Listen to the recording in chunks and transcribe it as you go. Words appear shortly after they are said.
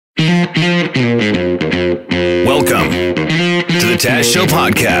Welcome to the Taz Show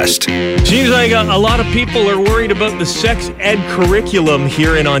podcast. Seems like a lot of people are worried about the sex ed curriculum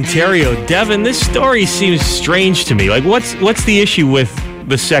here in Ontario. Devin, this story seems strange to me. Like, what's the issue with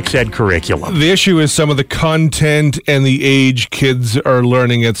the sex ed curriculum? The issue is some of the content and the age kids are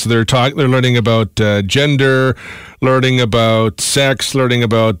learning it. So they're learning about gender, learning about sex, learning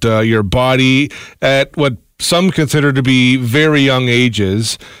about your body at what some consider to be very young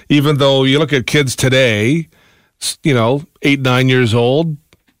ages, even though you look at kids today, 8, 9 years old,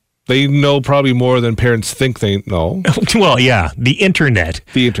 they know probably more than parents think they know. Well, yeah, the internet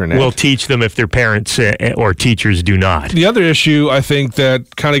will teach them if their parents or teachers do not. The other issue, I think,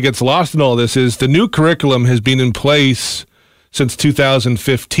 that kind of gets lost in all this is the new curriculum has been in place since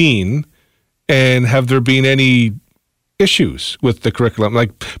 2015, and have there been any issues with the curriculum?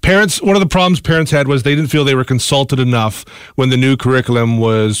 Like, parents, one of the problems parents had was they didn't feel they were consulted enough when the new curriculum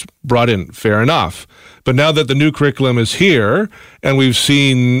was brought in. Fair enough. But now that the new curriculum is here and we've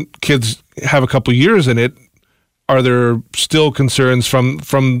seen kids have a couple years in it, are there still concerns from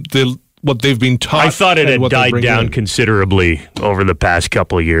what they've been taught? I thought it had died down considerably over the past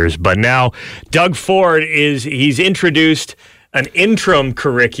couple of years, but now Doug Ford he's introduced an interim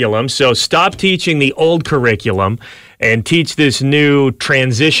curriculum. So stop teaching the old curriculum and teach this new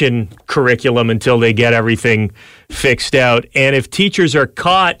transition curriculum until they get everything fixed out. And if teachers are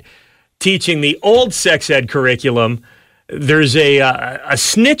caught teaching the old sex ed curriculum, there's a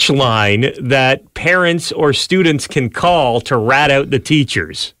snitch line that parents or students can call to rat out the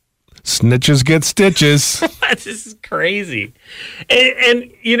teachers. Snitches get stitches. This is crazy.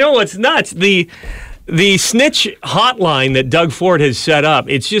 And you know what's nuts? The snitch hotline that Doug Ford has set up,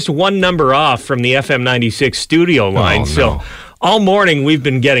 it's just one number off from the FM 96 studio line. Oh, no. So all morning we've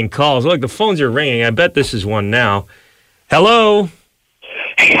been getting calls. Look, the phones are ringing. I bet this is one now. Hello?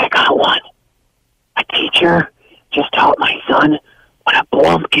 Hey, I got one. A teacher just taught my son what a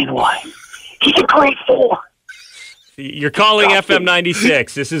blumpkin was. He's in grade 4. You're calling FM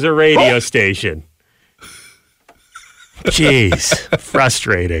 96. This is a radio station. Jeez,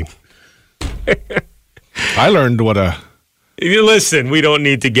 frustrating. I learned what a... Listen, we don't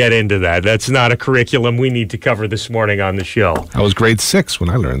need to get into that. That's not a curriculum we need to cover this morning on the show. I was grade 6 when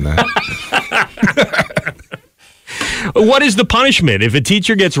I learned that. What is the punishment? If a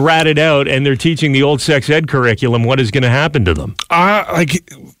teacher gets ratted out and they're teaching the old sex ed curriculum, what is going to happen to them?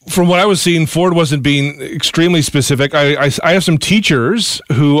 From what I was seeing, Ford wasn't being extremely specific. I have some teachers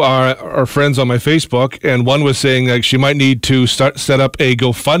who are friends on my Facebook, and one was saying like she might need to set up a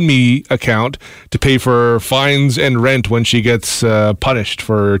GoFundMe account to pay for fines and rent when she gets punished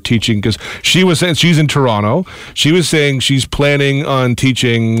for teaching. Because she was saying, she's in Toronto, she was saying she's planning on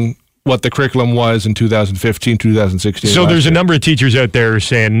teaching what the curriculum was in 2015, 2016. So there's a number of teachers out there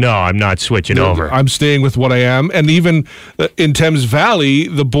saying, no, I'm not switching over. I'm staying with what I am. And even in Thames Valley,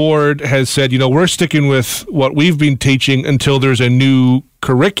 the board has said, we're sticking with what we've been teaching until there's a new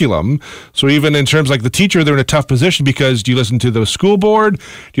curriculum. So even in terms like the teacher, they're in a tough position because do you listen to the school board?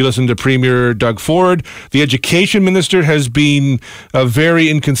 Do you listen to Premier Doug Ford? The education minister has been very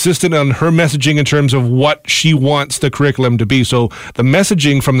inconsistent on her messaging in terms of what she wants the curriculum to be. So the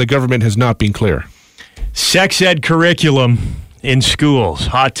messaging from the government has not been clear. Sex ed curriculum in schools,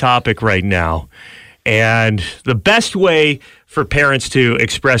 hot topic right now. And the best way for parents to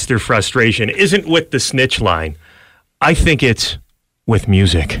express their frustration isn't with the snitch line. I think it's with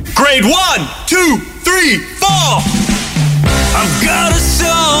music. Grade 1, 2, 3, 4. I've got a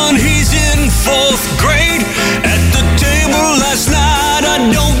son, he's in 4th grade. At the table last night, I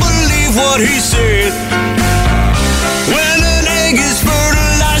don't believe what he said. When an egg is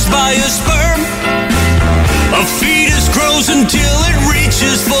fertilized by a sperm, a fetus grows until it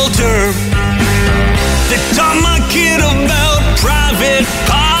reaches full term. They taught my kid about private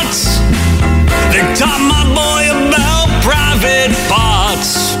parts. They taught my boy about private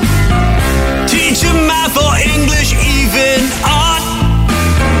parts. Teach him math or English, even art.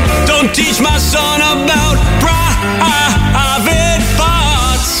 Don't teach my son about private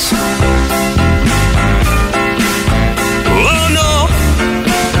parts. Oh no.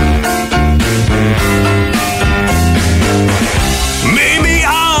 Maybe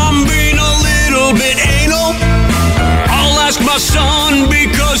I'm being a little bit anal. I'll ask my son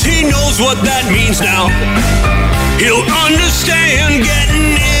because he knows what that means now. He'll understand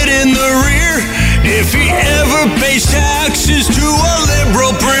getting it in the rear if he ever pays taxes to a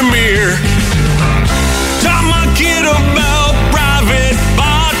liberal premier. Taught my kid about private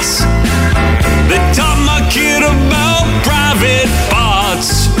parts. They taught my kid about private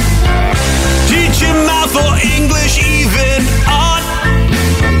parts. Teach him math or English, even art.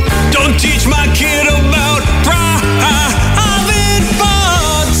 Don't teach my kid about private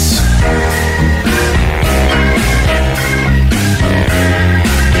parts.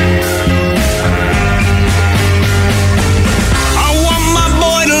 I want my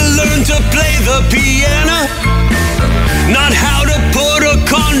boy to learn to play the piano, not how to put a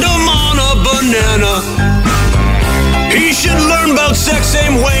condom on a banana. He should learn about sex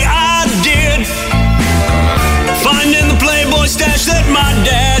same way I did, finding the Playboy stash that my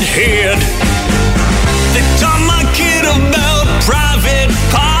dad hid. They taught my kid about private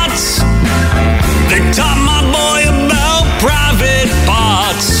parts. They taught my boy about private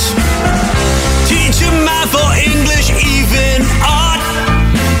parts. Teach him math or English, even art.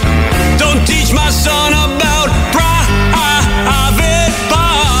 Don't teach my son about private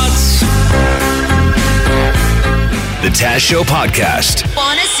parts. The Taz Show Podcast.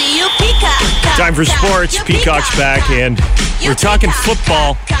 Wanna see you peacock. Time for sports. Peacock's back, and we're talking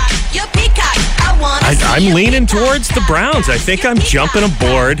football. I'm leaning towards the Browns. I think I'm jumping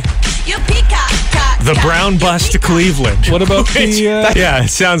aboard the Brown bus to Cleveland. What about the... Yeah, it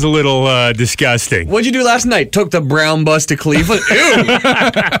sounds a little disgusting. What'd you do last night? Took the Brown bus to Cleveland? Ew!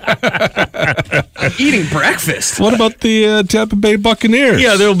 I'm eating breakfast. What about the Tampa Bay Buccaneers?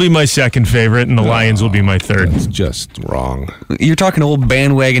 Yeah, they'll be my second favorite, and the Lions will be my third. That's just wrong. You're talking old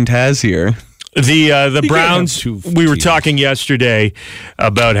bandwagon Taz here. The Browns, two we were teams. talking yesterday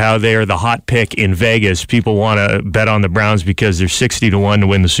about how they are the hot pick in Vegas. People want to bet on the Browns because they're 60-1 to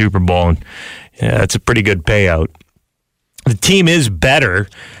win the Super Bowl, and it's a pretty good payout. The team is better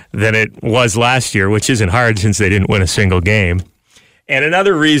than it was last year, which isn't hard since they didn't win a single game. And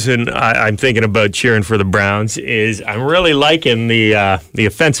another reason I'm thinking about cheering for the Browns is I'm really liking the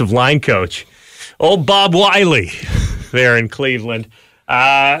offensive line coach, old Bob Wiley, there in Cleveland.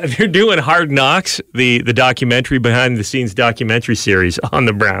 They're doing Hard Knocks, the documentary, behind-the-scenes documentary series on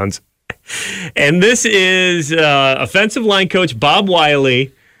the Browns. And this is offensive line coach Bob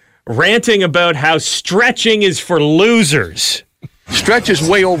Wiley ranting about how stretching is for losers. Stretch is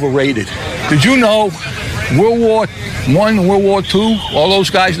way overrated. Did you know World War I, World War II, all those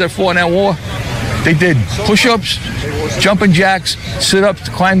guys that fought in that war, they did push-ups, jumping jacks, sit-ups,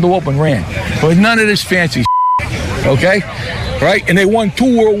 climbed the rope, and ran. But none of this fancy okay? Right? And they won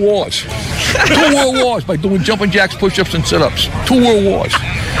 2 world wars. 2 world wars by doing jumping jacks, push-ups, and sit-ups. 2 world wars.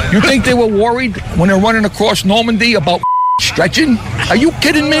 You think they were worried when they're running across Normandy about stretching? Are you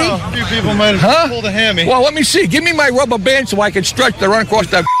kidding me? A few people might have pulled a hammy. Well, let me see. Give me my rubber band so I can stretch to run across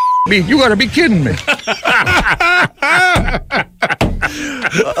that. You got to be kidding me.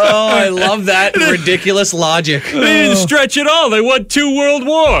 Oh, I love that ridiculous logic. They didn't stretch at all. They won 2 world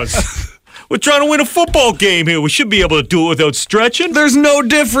wars. We're trying to win a football game here. We should be able to do it without stretching. There's no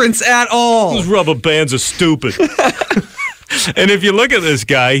difference at all. Those rubber bands are stupid. And if you look at this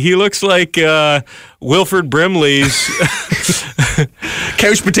guy, he looks like Wilford Brimley's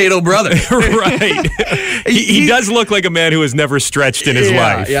couch potato brother. Right. He does look like a man who has never stretched in his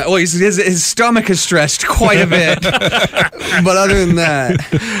life. Yeah, well, his stomach has stretched quite a bit. But other than that...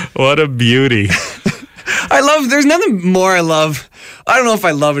 What a beauty. There's nothing more I love. I don't know if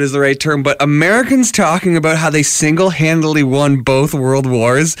I love it is the right term, but Americans talking about how they single-handedly won both world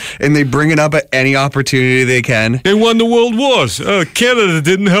wars, and they bring it up at any opportunity they can. They won the world wars. Canada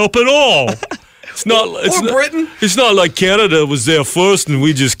didn't help at all. It's not. Britain. It's not like Canada was there first, and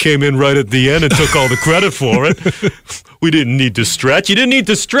we just came in right at the end and took all the credit for it. We didn't need to stretch. You didn't need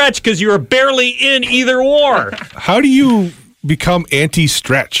to stretch because you were barely in either war. How do you become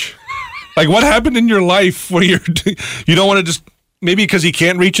anti-stretch? Like, what happened in your life where you don't want to just... Maybe because he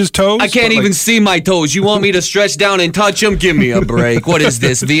can't reach his toes? I can't even see my toes. You want me to stretch down and touch them? Give me a break. What is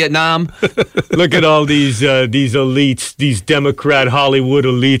this, Vietnam? Look at all these elites, these Democrat Hollywood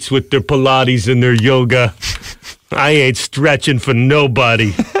elites with their Pilates and their yoga. I ain't stretching for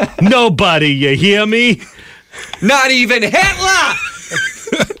nobody. Nobody, you hear me? Not even Hitler!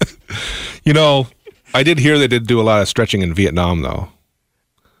 You know, I did hear they did do a lot of stretching in Vietnam, though.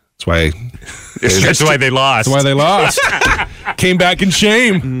 That's why they lost. That's why they lost. Came back in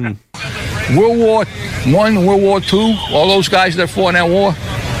shame. World War I, World War II, all those guys that fought in that war,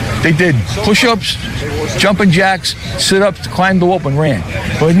 they did push-ups, jumping jacks, sit-ups, climbed the rope, and ran.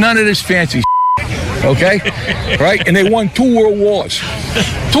 But none of this fancy okay? Right? And they won 2 world wars.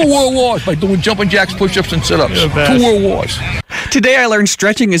 2 world wars by doing jumping jacks, push-ups, and sit-ups. 2 world wars. Today I learned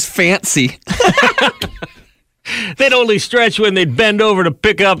stretching is fancy. They'd only stretch when they'd bend over to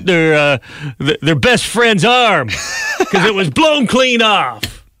pick up their best friend's arm because it was blown clean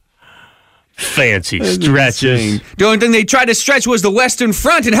off. Fancy stretches. The only thing they tried to stretch was the Western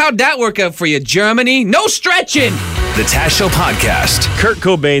Front, and how'd that work out for you, Germany? No stretching! The Taz Show Podcast. Kurt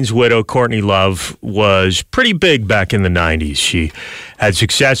Cobain's widow, Courtney Love, was pretty big back in the 90s. She had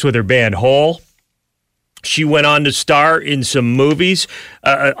success with her band Hole. She went on to star in some movies,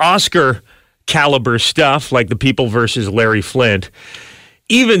 Oscar caliber stuff like The People vs. Larry Flint.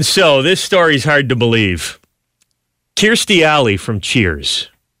 Even so, this story's hard to believe. Kirstie Alley from Cheers.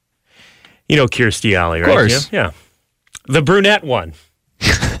 You know Kirstie Alley, right? Of course. Yeah. The brunette one.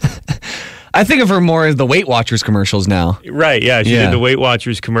 I think of her more as the Weight Watchers commercials now. Right, yeah. She did the Weight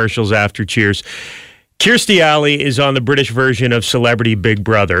Watchers commercials after Cheers. Kirstie Alley is on the British version of Celebrity Big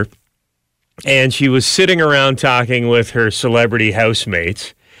Brother, and she was sitting around talking with her celebrity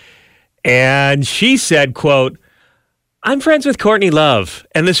housemates, and she said, quote, "I'm friends with Courtney Love,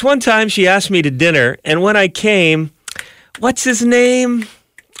 and this one time she asked me to dinner, and when I came, what's his name?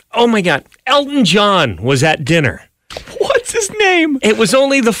 Oh my God, Elton John was at dinner." What's his name? It was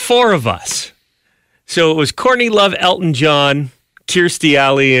only the four of us. So it was Courtney Love, Elton John, Kirstie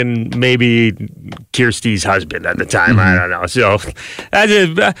Alley, and maybe Kirstie's husband at the time. I don't know. So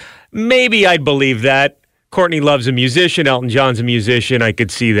maybe I'd believe that. Courtney Love's a musician. Elton John's a musician. I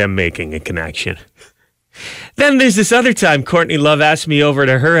could see them making a connection. Then there's this other time Courtney Love asked me over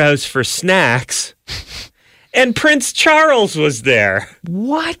to her house for snacks, and Prince Charles was there.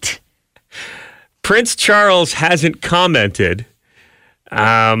 What? Prince Charles hasn't commented,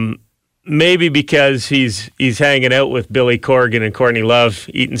 maybe because he's hanging out with Billy Corgan and Courtney Love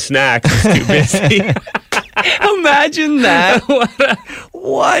eating snacks. He's too busy. Imagine that.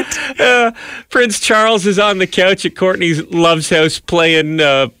 What? Prince Charles is on the couch at Courtney Love's house playing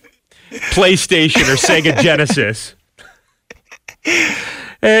PlayStation or Sega Genesis.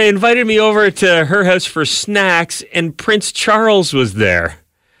 Invited me over to her house for snacks, and Prince Charles was there.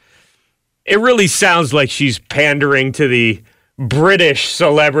 It really sounds like she's pandering to the British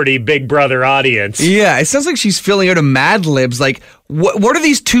Celebrity Big Brother audience. Yeah, it sounds like she's filling out a Mad Libs. Like, what are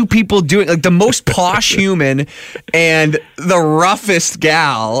these two people doing? Like, the most posh human and the roughest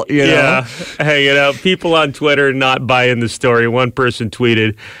gal, you know? Yeah, hanging out. People on Twitter not buying the story. One person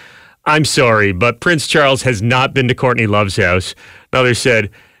tweeted, "I'm sorry, but Prince Charles has not been to Courtney Love's house." Another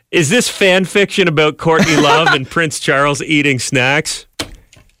said, "Is this fan fiction about Courtney Love and Prince Charles eating snacks?"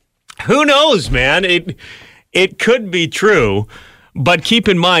 Who knows, man? It could be true, but keep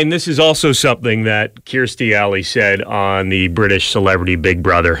in mind, this is also something that Kirstie Alley said on the British Celebrity Big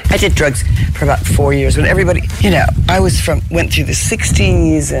Brother. I did drugs for about 4 years when everybody, I went through the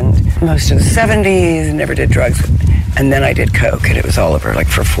 60s and most of the 70s and never did drugs. And then I did coke and it was all over like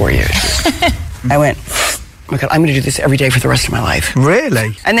for 4 years. I went, oh my God, I'm going to do this every day for the rest of my life.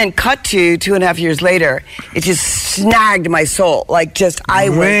 Really? And then cut to 2.5 years later, it just snagged my soul. Like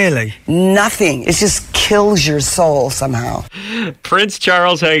Really? Nothing. It just kills your soul somehow. Prince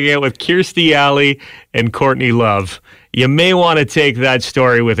Charles hanging out with Kirstie Alley and Courtney Love. You may want to take that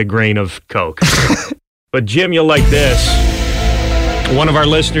story with a grain of Coke. But Jim, you'll like this. One of our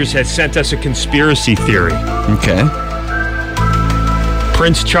listeners has sent us a conspiracy theory. Okay.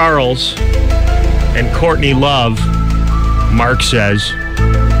 Prince Charles and Courtney Love, Mark says,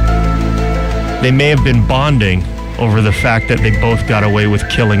 they may have been bonding over the fact that they both got away with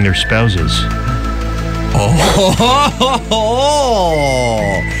killing their spouses.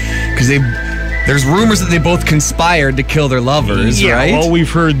 Because there's rumors that they both conspired to kill their lovers, right? Well, we've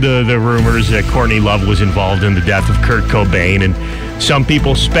heard the rumors that Courtney Love was involved in the death of Kurt Cobain, and some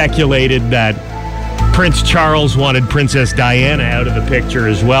people speculated that Prince Charles wanted Princess Diana out of the picture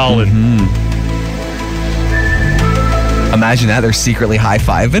as well, and imagine that, they're secretly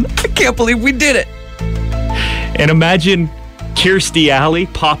high-fiving. I can't believe we did it. And imagine Kirstie Alley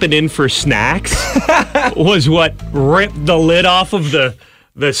popping in for snacks was what ripped the lid off of the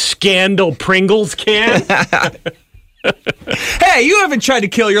Scandal Pringles can. Hey, you haven't tried to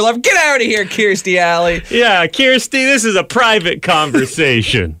kill your lover. Get out of here, Kirstie Alley. Yeah, Kirstie, this is a private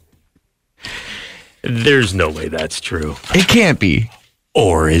conversation. There's no way that's true. It can't be.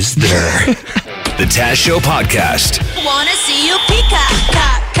 Or is there? The Taz Show Podcast. Wanna see you peacock,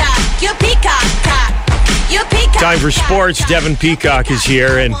 cock, cock, you peacock, cock, you peacock. Time for sports. Devin Peacock is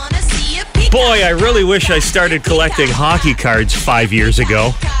here, and boy, I really wish I started collecting hockey cards 5 years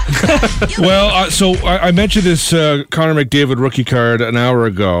ago. Well, so I mentioned this Connor McDavid rookie card an hour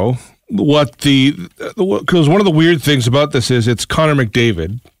ago. Because one of the weird things about this is it's Connor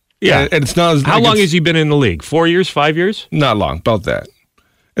McDavid. Yeah, and it's not. How long has he been in the league? 4 years, 5 years? Not long. About that.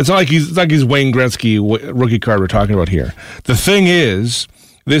 It's not like he's Wayne Gretzky rookie card we're talking about here. The thing is,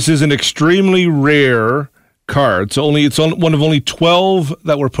 this is an extremely rare cards. It's one of only 12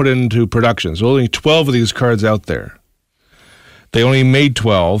 that were put into production. So only 12 of these cards out there. They only made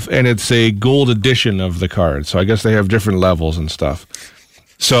 12, and it's a gold edition of the card. So I guess they have different levels and stuff.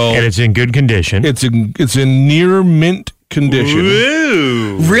 So And it's in good condition. it's in near mint condition.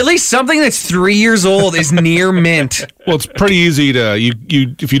 Ooh. Really? Something that's 3 years old is near mint. Well, it's pretty easy to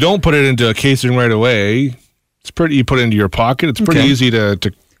if you don't put it into a casing right away, you put it into your pocket. It's pretty easy to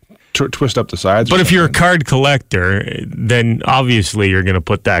twist up the sides. But if you're a card collector, then obviously you're going to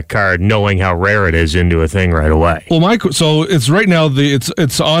put that card, knowing how rare it is, into a thing right away. Well, so it's right now.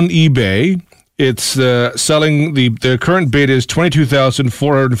 It's on eBay. It's selling the current bid is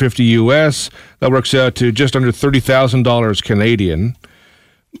 $22,450 US. That works out to just under $30,000 Canadian.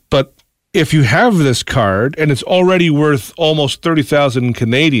 But if you have this card and it's already worth almost $30,000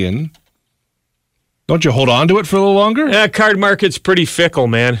 Canadian, don't you hold on to it for a little longer? Yeah, card market's pretty fickle,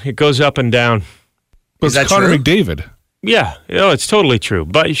 man. It goes up and down. But Is that it's Connor true? McDavid. Yeah, it's totally true.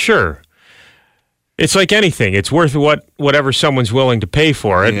 But sure, it's like anything. It's worth whatever someone's willing to pay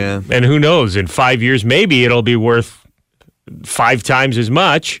for it. Yeah. And who knows? In 5 years, maybe it'll be worth 5 times as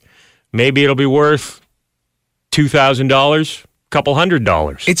much. Maybe it'll be worth $2,000, couple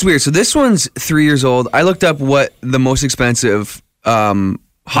 $100. It's weird. So this one's 3 years old. I looked up what the most expensive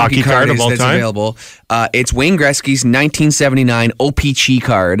hockey card of is all that's time? available. It's Wayne Gretzky's 1979 OPC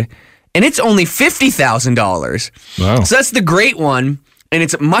card, and it's only $50,000. Wow. So that's the great one, and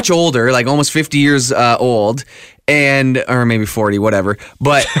it's much older, like almost 50 years old, or maybe 40, whatever.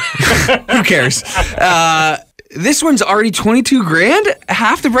 But who cares? This one's already $22,000,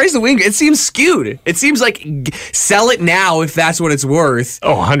 half the price of Wayne. It seems skewed. It seems like sell it now if that's what it's worth.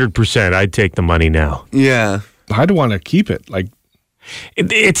 Oh, 100%. I'd take the money now. Yeah. I'd want to keep it. Like,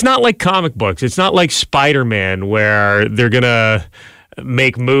 It's not like comic books. It's not like Spider-Man where they're going to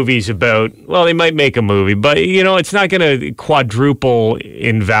make movies about, well, they might make a movie, but, it's not going to quadruple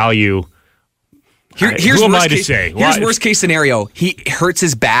in value. Here's Who am I worst to case, say? Here's Why- worst case scenario. He hurts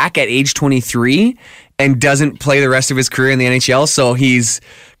his back at age 23 and doesn't play the rest of his career in the NHL, so he's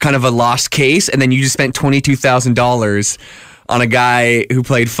kind of a lost case, and then you just spent $22,000 on a guy who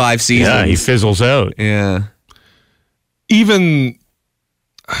played 5 seasons. Yeah, he fizzles out. Yeah.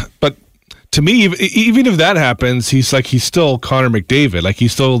 But to me, even if that happens, he's still Connor McDavid. Like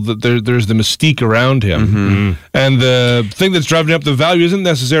he's still there's the mystique around him, Mm-hmm. and the thing that's driving up the value isn't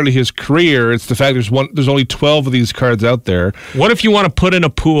necessarily his career. It's the fact there's only 12 of these cards out there. What if you want to put in a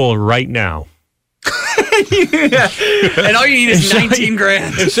pool right now? And all you need is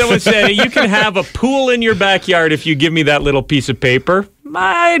 $19,000. If someone said, you can have a pool in your backyard if you give me that little piece of paper,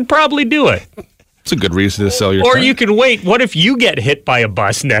 I'd probably do it. It's a good reason to sell your Or card. you can wait. What if you get hit by a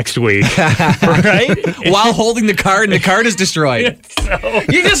bus next week? Right? While holding the card and the card is destroyed.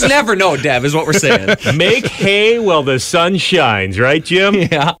 You just never know, Dev, is what we're saying. Make hay while the sun shines, right, Jim?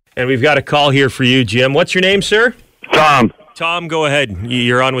 Yeah. And we've got a call here for you, Jim. What's your name, sir? Tom. Tom, go ahead.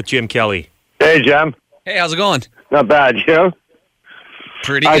 You're on with Jim Kelly. Hey, Jim. Hey, how's it going? Not bad, you?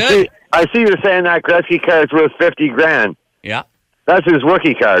 Pretty good. I see you're saying that Gretzky card's worth $50,000. Yeah. That's his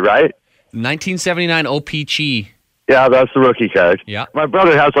rookie card, right? 1979 OPC. Yeah, that's the rookie card. Yeah. My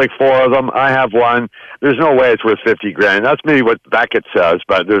brother has like 4 of them. I have one. There's no way it's worth $50,000. That's maybe what Beckett says,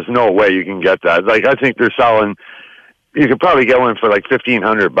 but there's no way you can get that. Like, I think they're selling. You could probably get one for like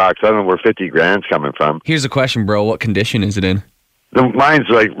 $1,500. I don't know where $50,000's coming from. Here's the question, bro. What condition is it in? Mine's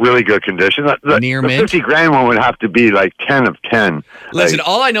like really good condition. Near the mint? $50,000 one would have to be like 10 of 10. Listen, Like,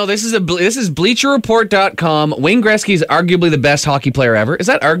 all I know, this is BleacherReport.com. Wayne Gretzky is arguably the best hockey player ever. Is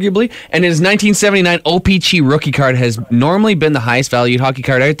that arguably? And his 1979 OPC rookie card has normally been the highest valued hockey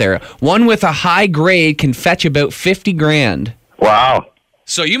card out there. One with a high grade can fetch about $50,000. wow.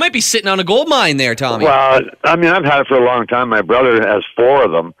 So you might be sitting on a gold mine there, Tommy. Well, I mean, I've had it for a long time. My brother has 4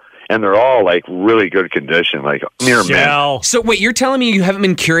 of them, and they're all like really good condition, like near mint. Sell. So wait, you're telling me you haven't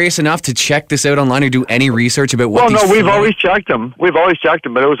been curious enough to check this out online or do any research about what Well, no, these we've four- always checked them. We've always checked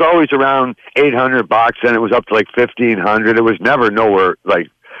them, but it was always around $800, and it was up to like $1,500. It was never nowhere like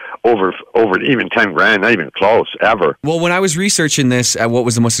over even $10,000, not even close ever. Well, when I was researching this, what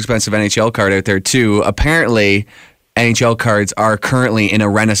was the most expensive NHL card out there too, apparently NHL cards are currently in a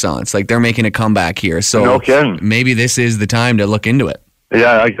renaissance. Like they're making a comeback here. So No kidding. maybe this is the time to look into it.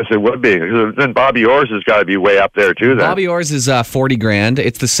 Yeah, I guess it would be. Then Bobby Orr's has got to be way up there too. Then Bobby Orr's is $40,000.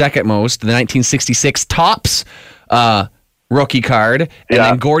 It's the second most. The 1966 Topps rookie card, and Yeah.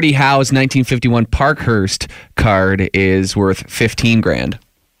 then Gordie Howe's 1951 Parkhurst card is worth $15,000.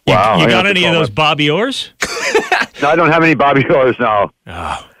 Wow, You I got have to any of call those it. Bobby Orrs? No, I don't have any Bobby Orr's now.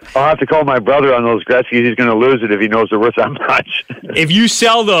 I'll have to call my brother on those Gretzky's. He's going to lose it if he knows they're worth that much. If you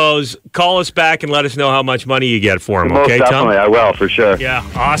sell those, call us back and let us know how much money you get for them. Most okay, definitely, Tom? I will, for sure. Yeah,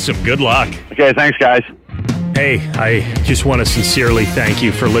 awesome. Good luck. Okay, thanks, guys. Hey, I just want to sincerely thank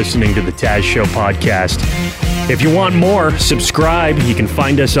you for listening to the Taz Show podcast. If you want more, subscribe. You can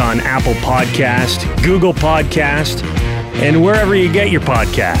find us on Apple Podcast, Google Podcast, and wherever you get your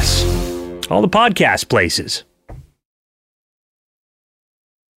podcasts. All the podcast places.